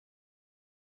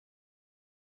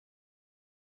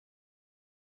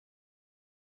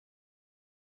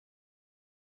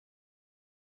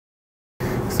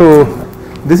So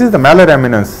this is the malar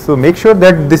eminence. So make sure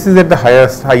that this is at the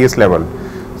highest level.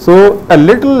 So a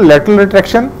little lateral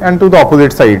retraction and to the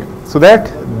opposite side, so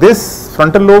that this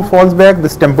frontal lobe falls back,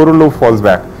 this temporal lobe falls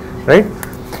back, right?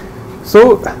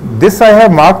 So this I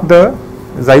have marked the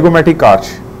zygomatic arch,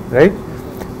 right?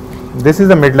 This is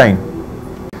the midline.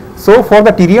 So for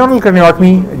the pterional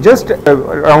craniotomy, just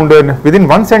around within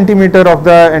 1 centimeter of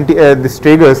the this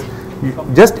tragus,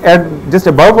 just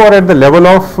above or at the level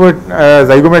of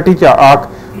zygomatic arc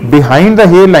behind the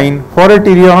hairline, for a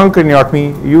pterional craniotomy,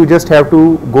 you just have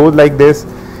to go like this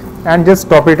and just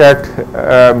stop it at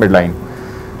midline.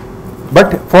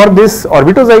 But for this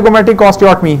orbitozygomatic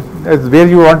osteotomy, where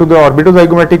you want to do the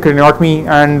orbitozygomatic craniotomy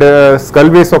and skull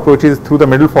base approaches through the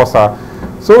middle fossa,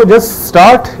 so just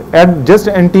start at just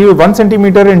anterior 1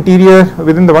 centimeter interior,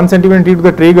 within the 1 centimeter interior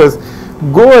to the tragus,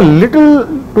 go a little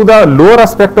to the lower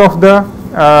aspect of the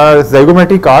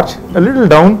zygomatic arch, a little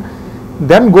down,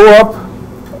 then go up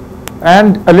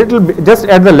and a little bit just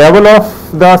at the level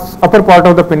of the upper part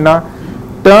of the pinna,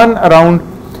 turn around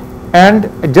and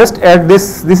just at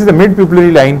this is the mid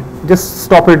pupillary line, just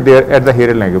stop it there at the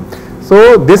hairline.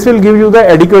 So this will give you the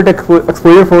adequate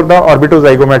exposure for the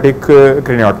orbitozygomatic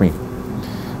craniotomy.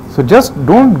 So just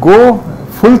don't go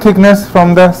full thickness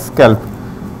from the scalp.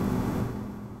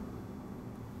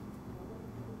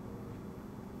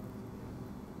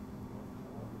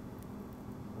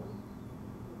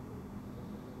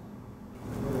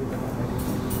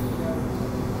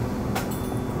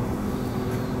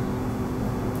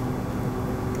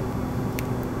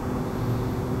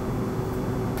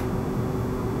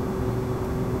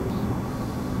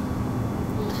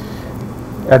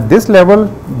 At this level,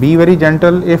 be very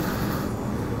gentle. If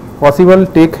possible,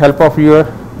 take help of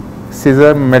your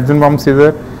scissor, medicine bomb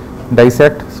scissor,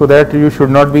 dissect, so that you should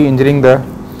not be injuring the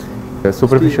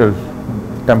superficial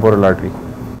temporal artery.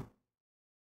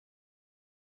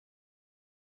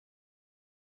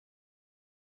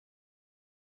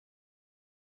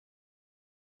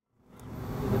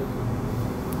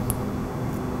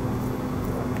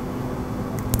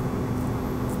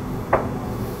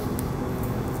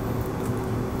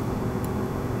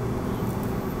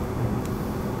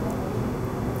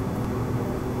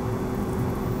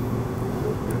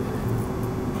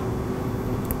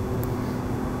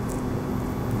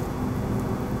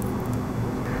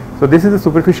 So this is the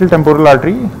superficial temporal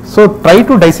artery. So try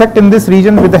to dissect in this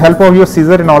region with the help of your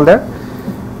scissor and all that,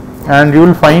 and you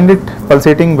will find it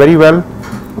pulsating very well.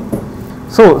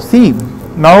 So see,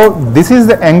 now this is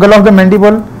the angle of the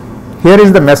mandible, here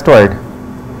is the mastoid.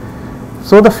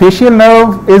 So the facial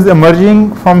nerve is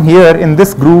emerging from here in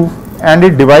this groove and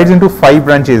it divides into 5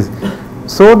 branches.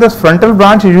 So the frontal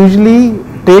branch usually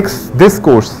takes this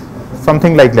course,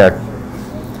 something like that.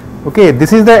 Okay,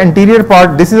 this is the anterior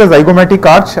part, this is a zygomatic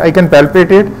arch, I can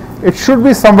palpate it, it should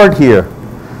be somewhat here.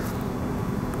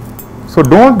 So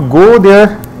don't go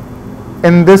there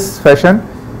in this fashion.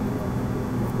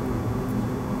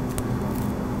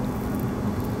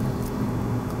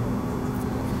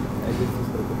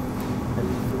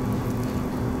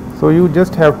 So you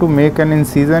just have to make an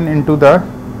incision into the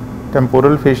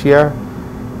temporal fascia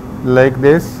like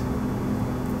this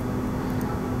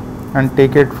and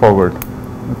take it forward.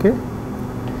 Okay.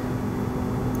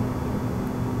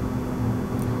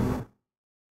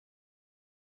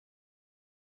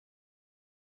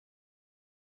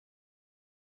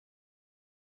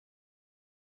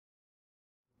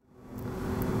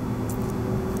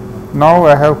 Now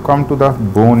I have come to the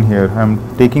bone here. I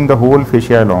am taking the whole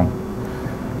fascia along.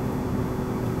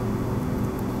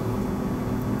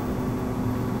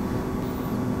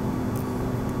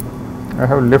 I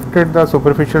have lifted the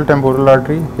superficial temporal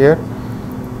artery here.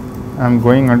 I am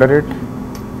going under it.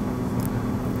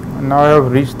 Now I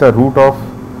have reached the root of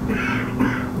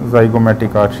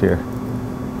zygomatic arch here.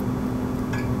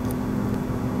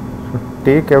 So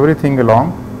take everything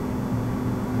along.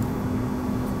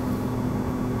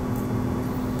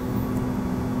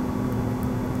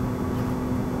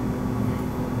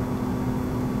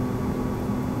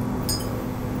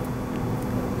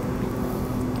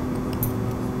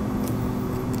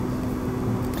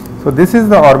 So this is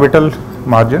the orbital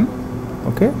margin.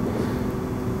 Okay.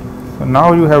 So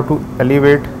now you have to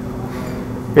elevate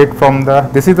it from the,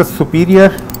 this is the superior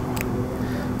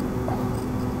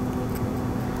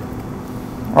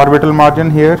orbital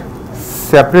margin here,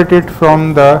 separate it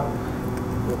from the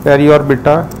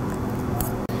periorbita.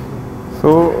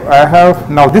 So I have,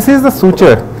 now this is the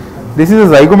suture, this is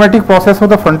the zygomatic process of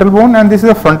the frontal bone and this is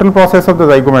the frontal process of the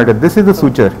zygomatic, this is the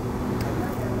suture.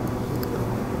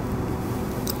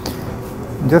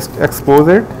 Just expose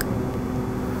it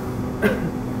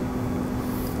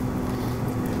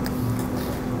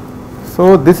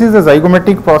So this is the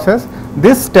zygomatic process.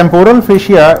 This temporal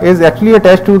fascia is actually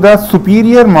attached to the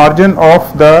superior margin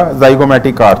of the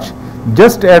zygomatic arch,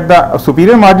 just at the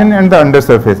superior margin and the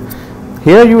undersurface.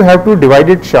 Here you have to divide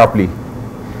it sharply.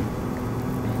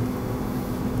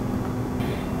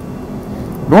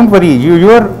 Don't worry,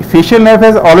 your facial nerve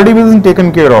has already been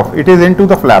taken care of. It is into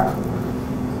the flap.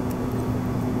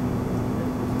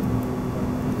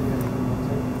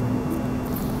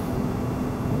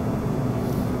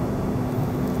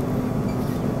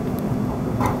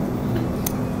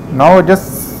 Now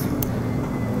just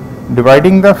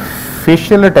dividing the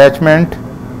facial attachment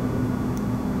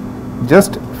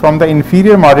just from the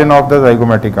inferior margin of the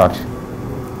zygomatic arch.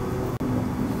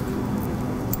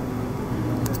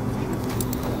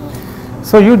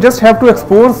 So you just have to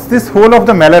expose this whole of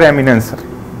the malar eminence.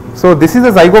 So this is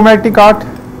a zygomatic arch,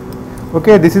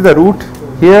 okay, this is the root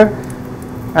here,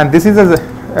 and this is a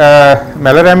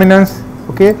malar eminence,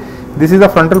 okay. This is the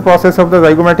frontal process of the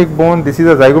zygomatic bone, this is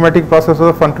the zygomatic process of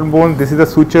the frontal bone, this is the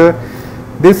suture.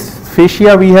 This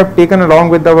fascia we have taken along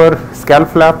with our scalp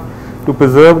flap to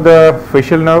preserve the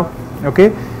facial nerve,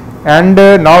 okay. And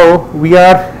now we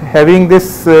are having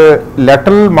this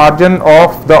lateral margin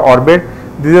of the orbit.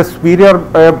 This is a superior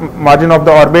margin of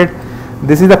the orbit.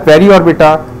 This is the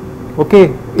periorbita,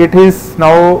 okay. It is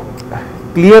now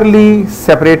clearly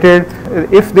separated.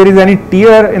 If there is any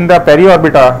tear in the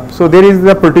periorbita, so there is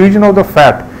the protrusion of the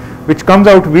fat which comes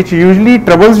out, which usually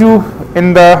troubles you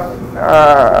in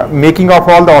the making of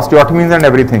all the osteotomies and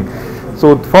everything.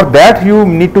 So for that you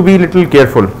need to be little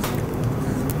careful.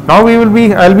 Now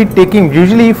I'll be taking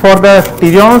usually for the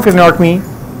pterional craniotomy.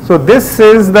 So this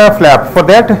is the flap. For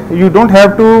that you don't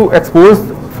have to expose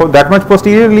for that much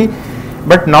posteriorly,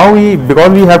 but now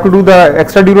because we have to do the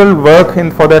extradural work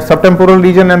for the subtemporal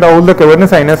region and all the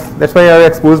cavernous sinus, that's why I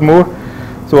expose more.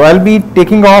 So I'll be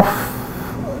taking off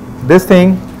this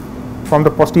thing from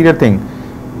the posterior thing.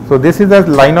 So this is the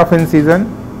line of incision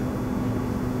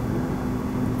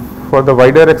for the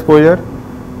wider exposure.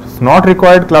 It's not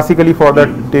required classically for the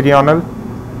pterional.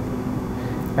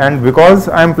 And because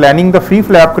I am planning the free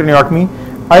flap craniotomy,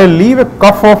 I will leave a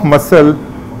cuff of muscle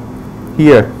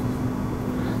here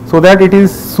so that it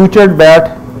is sutured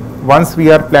back once we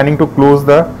are planning to close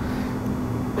the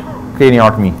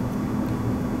craniotomy.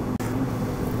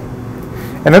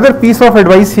 Another piece of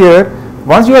advice here,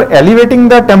 once you are elevating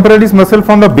the temporalis muscle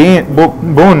from the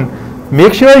bone,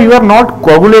 make sure you are not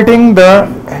coagulating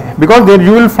because there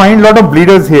you will find lot of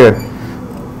bleeders here.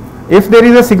 If there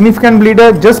is a significant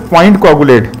bleeder, just point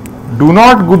coagulate. Do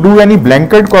not do any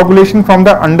blanket coagulation from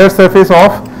the undersurface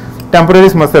of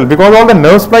temporalis muscle, because all the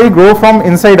nerve supply grow from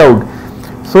inside out.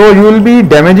 So you will be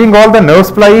damaging all the nerve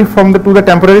supply from to the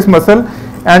temporalis muscle,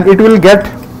 and it will get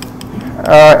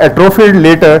atrophied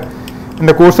later in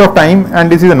the course of time,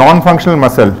 and this is a non-functional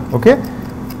muscle, okay.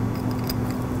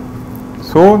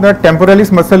 So the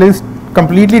temporalis muscle is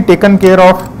completely taken care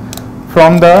of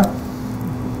from the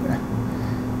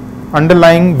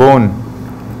underlying bone.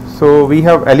 So we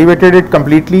have elevated it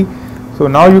completely. So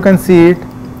now you can see it,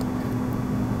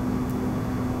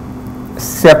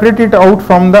 separate it out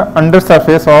from the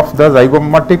undersurface of the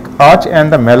zygomatic arch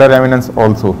and the malar eminence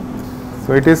also.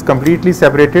 So it is completely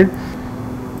separated.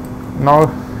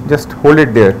 Now just hold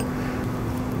it there.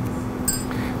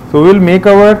 So we will make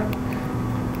a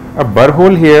burr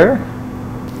hole here.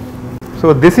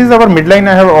 So this is our midline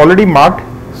I have already marked.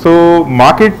 So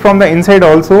mark it from the inside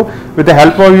also with the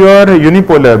help of your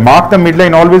unipolar. Mark the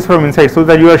midline always from inside so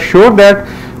that you are sure that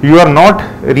you are not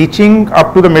reaching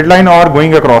up to the midline or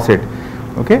going across it.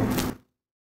 Okay.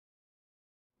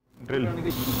 Drill.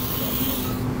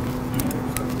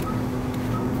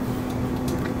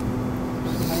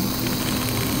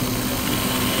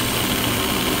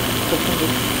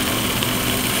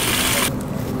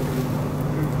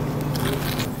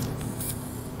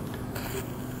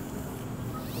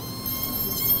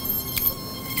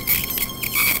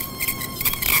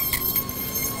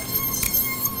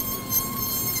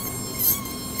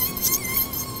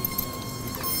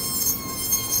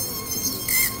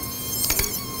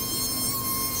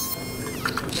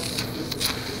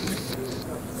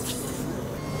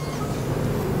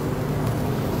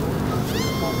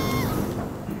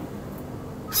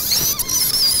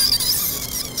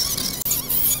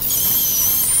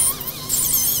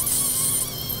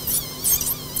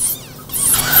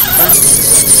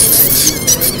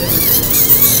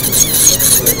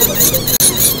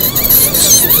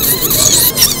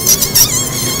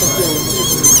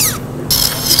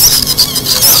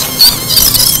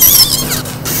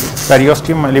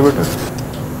 Periosteum elevator.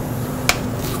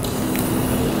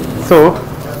 So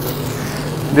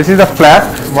this is the flap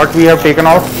what we have taken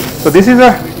off. So this is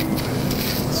a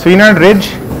sphenoid ridge.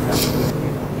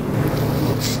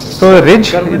 So the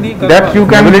ridge that you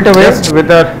can nibble it away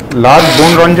with a large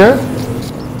bone ronger.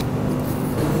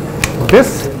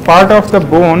 This part of the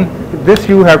bone, this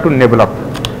you have to nibble up.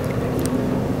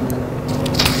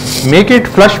 Make it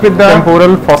flush with the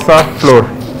temporal fossa floor.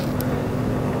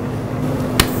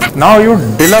 Now you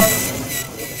drill up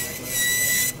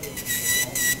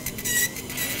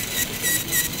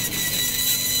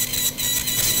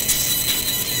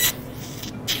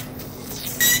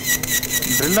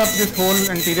this whole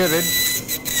anterior ridge.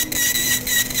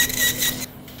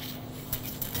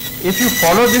 If you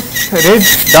follow this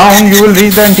ridge down, you will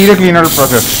reach the anterior cleaner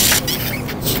process.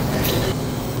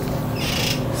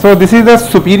 So this is the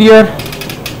superior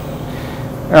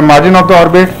margin of the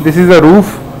orbit. This is the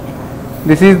roof.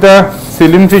 This is the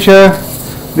cilium fissure.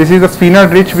 This is the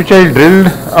sphenoid ridge which I drilled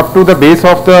up to the base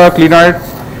of the clinoid.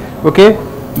 Okay.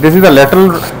 This is the lateral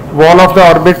wall of the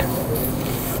orbit.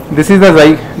 This is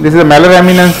the malar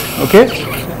eminence. Okay.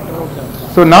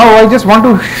 So now I just want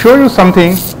to show you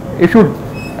something. If you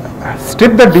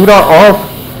strip the dura off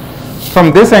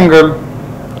from this angle,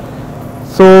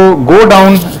 so go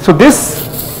down. So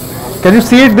this, can you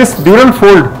see it? This dural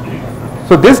fold.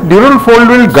 So this dural fold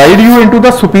will guide you into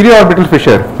the superior orbital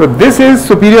fissure. So this is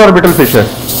superior orbital fissure.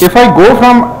 If I go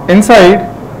from inside,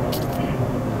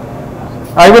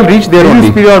 I will reach there only.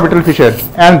 Superior orbital fissure,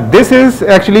 and this is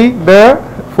actually the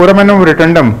foramen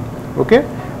rotundum. Okay,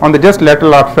 on the just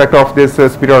lateral aspect of this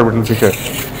superior orbital fissure.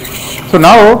 So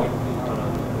now,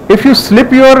 if you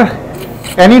slip your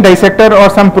any dissector or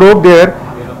some probe there,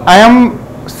 I am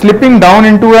slipping down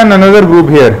into another groove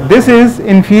here. This is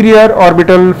inferior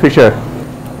orbital fissure.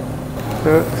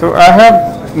 So I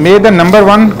have made the number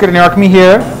 1 craniotomy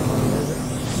here.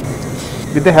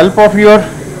 With the help of your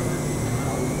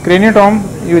craniotome,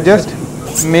 you just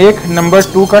make number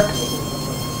 2 cut,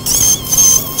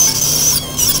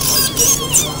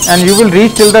 and you will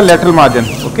reach till the lateral margin.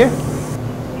 Okay.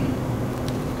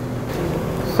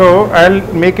 So I'll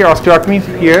make a osteotomy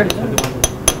here.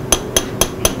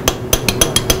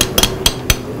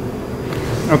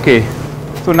 Okay.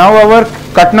 So now our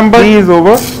cut number 3 is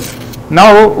over.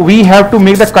 Now we have to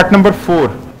make the cut number 4.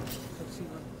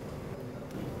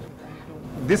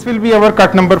 This will be our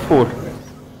cut number 4.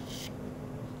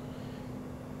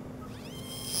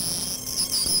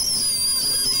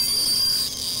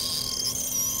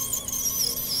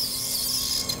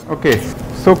 Okay,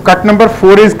 so cut number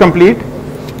 4 is complete.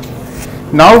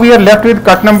 Now we are left with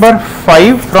cut number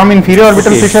 5 from inferior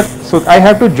orbital fissure. So I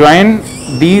have to join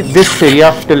this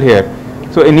area till here.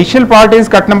 So initial part is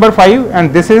cut number 5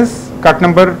 and this is cut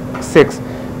number 6.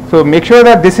 So make sure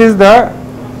that this is the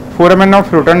foramen of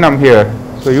rotundum here.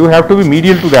 So you have to be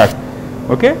medial to that.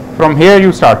 Okay, from here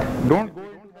you start. Don't go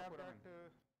into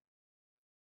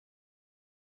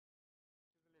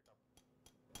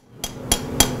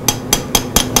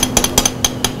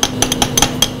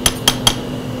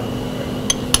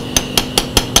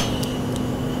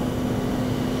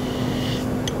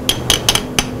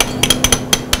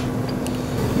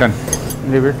done.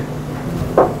 Leave it.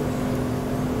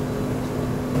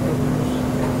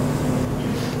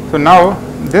 So now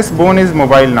this bone is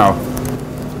mobile now.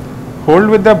 Hold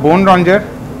with the bone ronger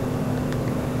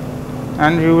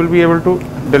and you will be able to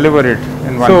deliver it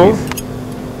in one piece.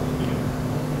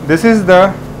 This is the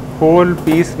whole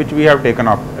piece which we have taken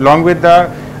off along with a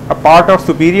part of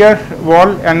superior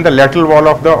wall and the lateral wall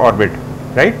of the orbit,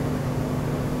 right?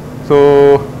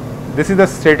 So this is the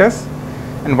status,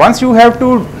 and once you have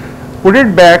to put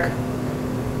it back,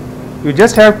 you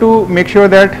just have to make sure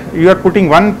that you are putting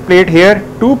one plate here,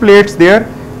 2 plates there.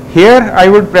 Here I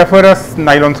would prefer a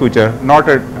nylon suture, not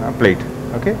a plate.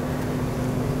 Okay.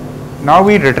 Now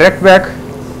we retract back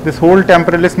this whole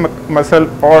temporalis muscle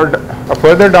or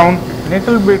further down.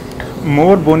 Little bit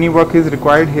more bony work is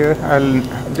required here. I'll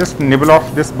just nibble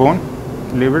off this bone,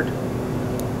 leave it.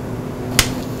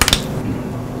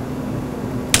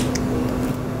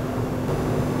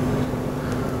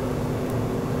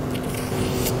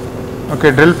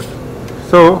 Okay, drill.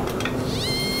 So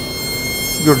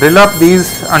you drill up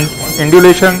these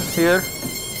undulations here.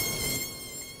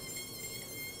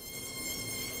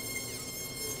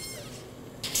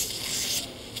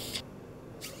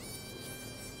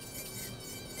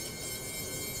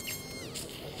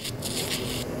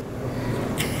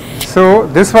 So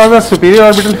this was a superior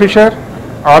orbital fissure,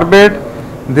 orbit.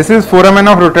 This is foramen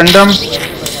of rotundum.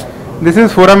 This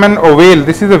is foramen ovale.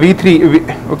 This is a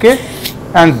V3. Okay.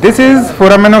 And this is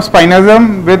foramen of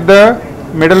spinosum with the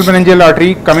middle pharyngeal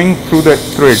artery coming through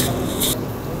it.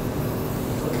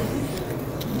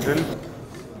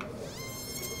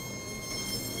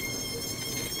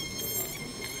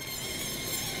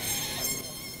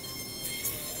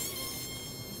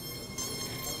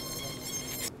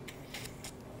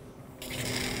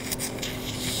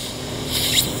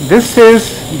 this is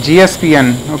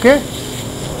GSPN. Okay,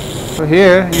 so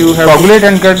here you have coagulate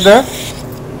and cut the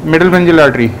middle pharyngeal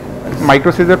artery.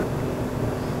 Micro scissor.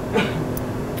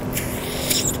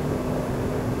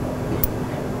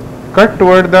 Cut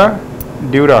toward the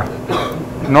dura,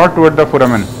 not toward the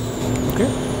foramen. Okay.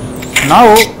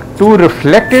 Now to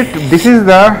reflect it, this is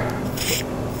the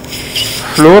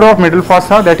floor of middle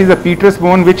fossa, that is the petrous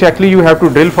bone which actually you have to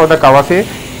drill for the Kawase.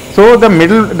 So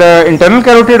the internal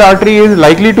carotid artery is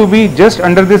likely to be just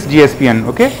under this GSPN.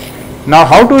 Okay. Now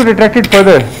how to retract it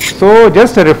further? So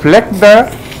just reflect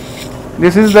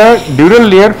this is the dural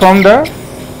layer from the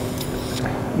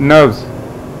nerves.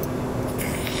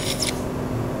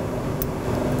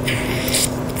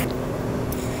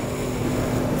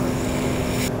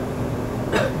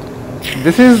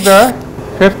 This is the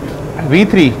fifth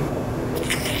V3.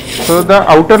 So the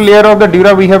outer layer of the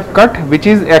dura we have cut, which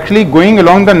is actually going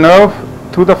along the nerve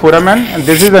through the foramen, and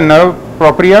this is the nerve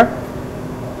propria.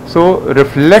 So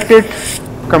reflect it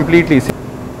completely.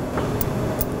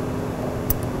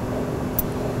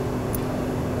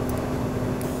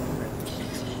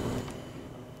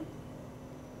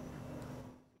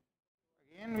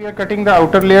 Again we are cutting the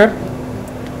outer layer.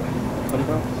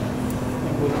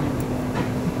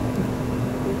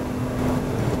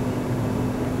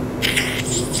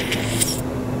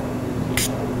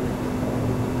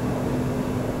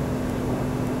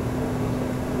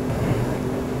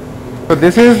 So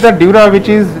this is the dura which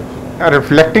is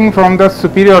reflecting from the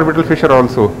superior orbital fissure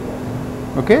also.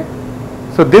 Okay.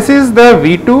 So this is the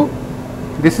V2,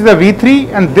 this is the V3,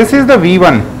 and this is the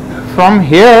V1. From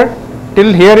here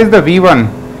till here is the V1.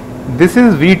 This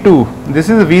is V2, this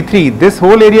is V3. This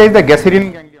whole area is the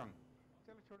Gasserian ganglion.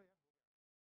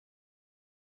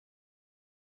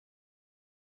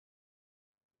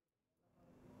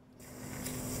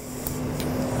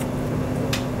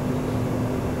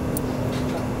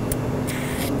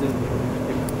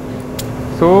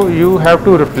 So you have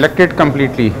to reflect it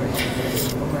completely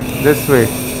this way.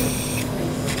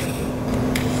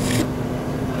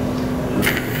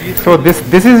 So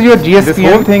this is your GSPN. This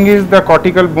whole thing is the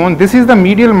cortical bone. This is the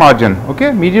medial margin.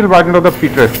 Okay, medial margin of the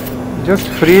petrous. Just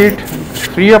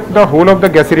free up the whole of the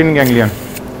Gasserian ganglion.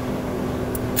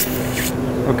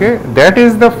 Okay, that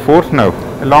is the fourth nerve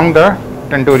along the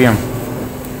tentorium.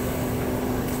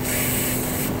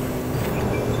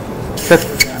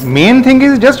 The main thing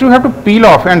is just you have to peel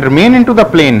off and remain into the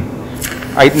plane.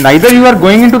 Neither you are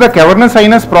going into the cavernous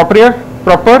sinus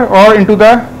proper or into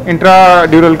the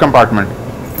intradural compartment.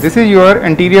 This is your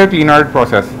anterior clinoid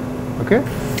process. Okay,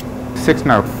 sixth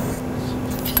nerve.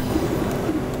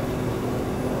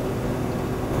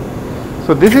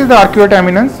 So this is the arcuate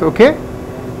eminence. Okay,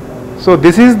 so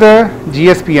this is the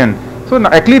GSPN. So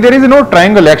actually there is no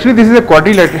triangle. Actually this is a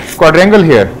quadrangle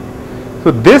here. So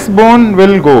this bone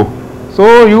will go.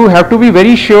 So you have to be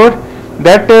very sure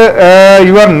that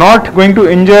you are not going to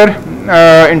injure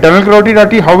internal carotid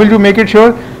artery. How will you make it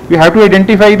sure? You have to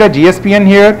identify the GSPN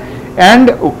here, and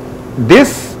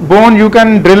this bone you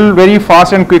can drill very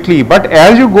fast and quickly, but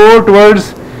as you go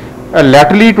towards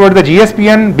laterally toward the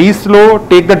GSPN, be slow,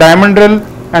 take the diamond drill,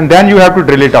 and then you have to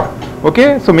drill it up.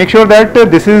 Okay, so make sure that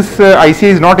this is ICA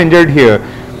is not injured here.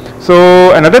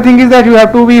 So another thing is that you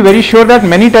have to be very sure that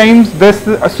many times this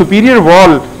superior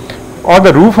wall or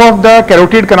the roof of the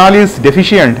carotid canal is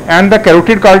deficient and the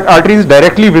carotid artery is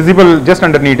directly visible just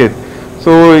underneath it.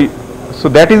 So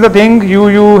that is the thing,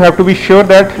 you have to be sure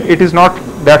that it is not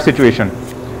that situation.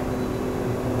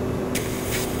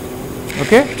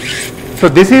 Okay, so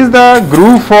this is the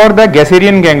groove for the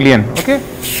Gasserian ganglion. Okay,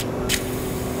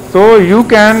 so you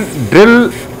can drill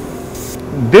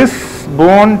this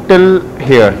bone till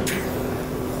here.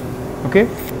 Okay,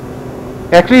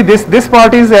 actually this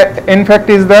part is in fact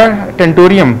is the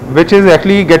tentorium, which is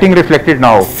actually getting reflected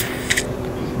now.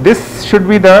 This should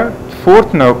be the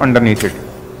fourth nerve underneath it.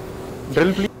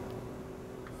 Drill please.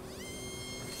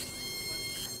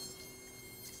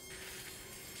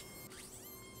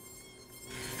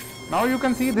 Now you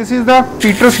can see this is the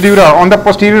petrous dura on the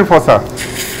posterior fossa.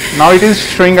 Now it is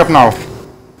showing up now.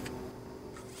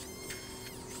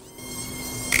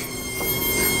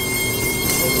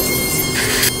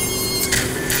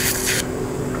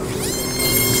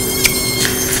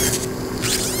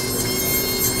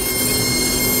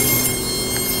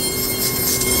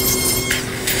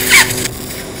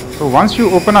 So once you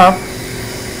open up,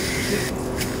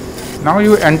 now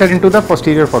you enter into the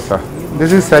posterior fossa.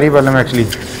 This is cerebellum actually.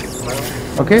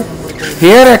 Okay,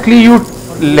 here actually you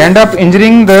land up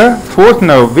injuring the fourth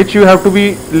nerve, which you have to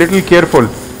be little careful.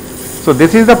 So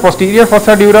this is the posterior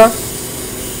fossa dura.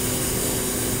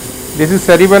 This is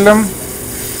cerebellum.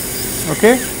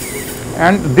 Okay,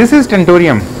 and this is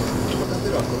tentorium.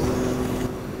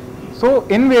 So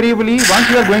invariably, once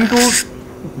you are going to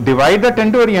divide the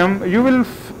tentorium, you will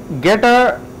get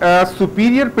a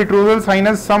superior petrosal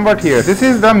sinus somewhat here. This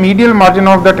is the medial margin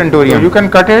of the tentorium. So you can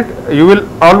cut it. You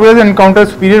will always encounter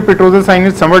superior petrosal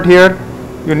sinus somewhat here.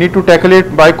 You need to tackle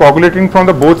it by coagulating from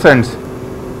the both ends.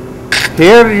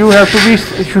 Here you have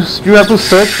to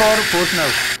search for fourth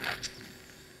nerve.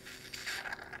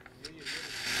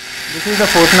 This is the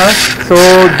fourth nerve. So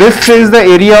this is the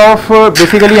area of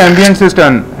basically ambient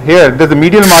cistern. Here, there's the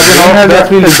medial margin of the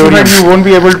tentorium. You won't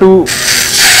be able to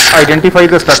identify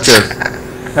the structures.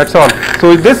 That's all.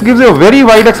 So this gives you a very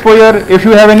wide exposure. If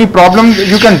you have any problem,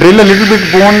 you can drill a little bit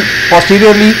bone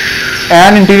posteriorly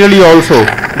and interiorly also,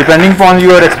 depending upon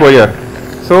your exposure.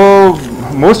 So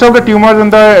most of the tumors in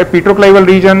the petroclival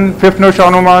region, fifth nerve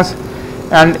schwannomas,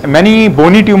 and many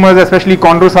bony tumors, especially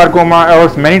chondrosarcoma, or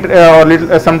many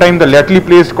sometimes the laterally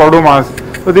placed chordomas.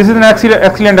 So this is an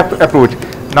excellent approach.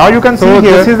 Now you can see here,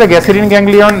 this is the Gasserian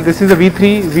ganglion, this is the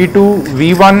V3, V2,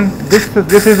 V1,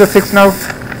 this is the sixth nerve,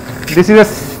 this is the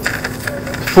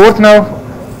fourth nerve,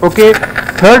 okay.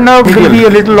 Third nerve will be a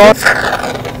little lost.